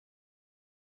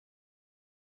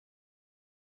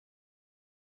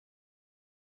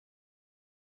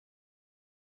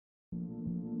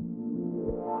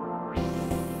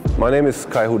My name is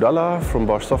Kai Hudalla from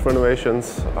Bosch Software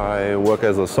Innovations. I work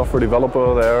as a software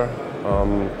developer there,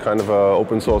 kind of an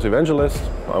open source evangelist.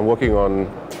 I'm working on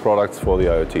products for the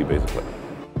IoT basically.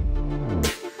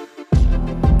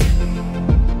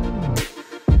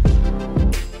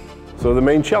 So the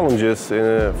main challenges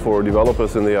for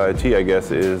developers in the IoT, I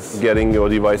guess, is getting your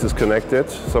devices connected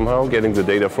somehow, getting the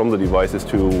data from the devices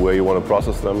to where you want to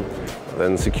process them.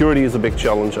 Then security is a big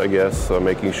challenge, I guess,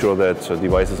 making sure that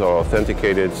devices are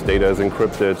authenticated, data is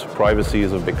encrypted, privacy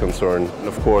is a big concern. And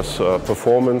of course,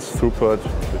 performance, throughput,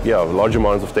 large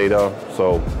amounts of data.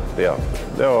 So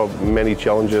there are many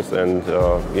challenges and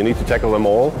you need to tackle them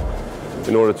all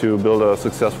in order to build a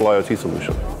successful IoT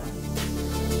solution.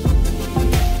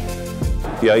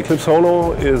 Yeah, Eclipse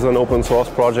Hono is an open source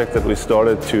project that we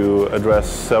started to address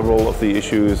several of the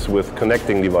issues with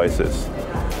connecting devices.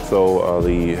 So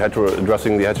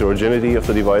addressing the heterogeneity of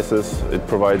the devices, it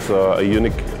provides a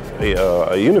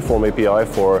uniform API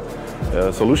for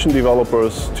solution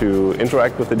developers to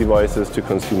interact with the devices, to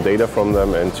consume data from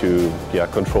them, and to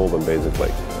control them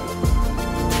basically.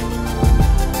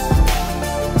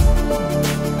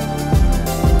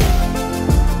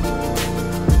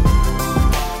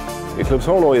 Eclipse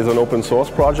Hono is an open source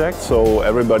project, so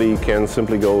everybody can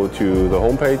simply go to the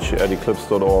homepage at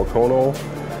eclipse.org/hono,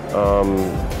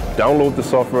 download the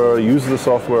software, use the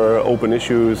software, open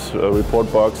issues,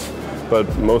 report bugs, but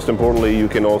most importantly you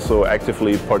can also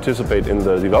actively participate in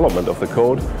the development of the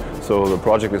code. So the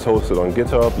project is hosted on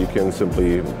GitHub. You can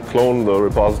simply clone the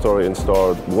repository and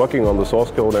start working on the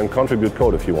source code and contribute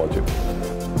code if you want to.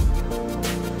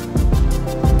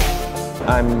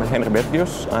 I'm Henri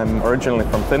Bergius. I'm originally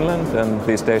from Finland, and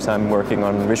these days I'm working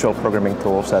on visual programming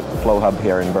tools at FlowHub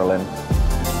here in Berlin.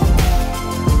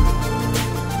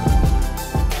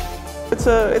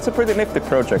 It's a pretty nifty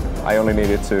project. I only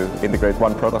needed to integrate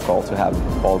one protocol to have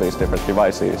all these different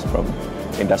devices, from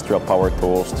industrial power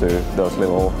tools to those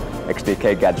little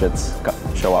XDK gadgets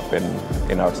show up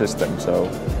in our system. So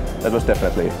that was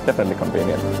definitely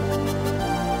convenient.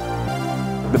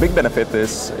 The big benefit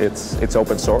is it's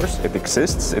open source, it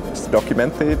exists, it's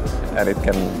documented, and it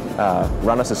can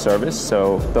run as a service.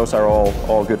 So those are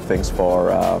all good things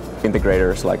for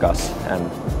integrators like us.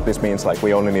 And this means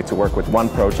we only need to work with one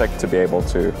project to be able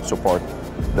to support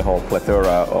the whole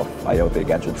plethora of IoT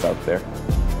gadgets out there.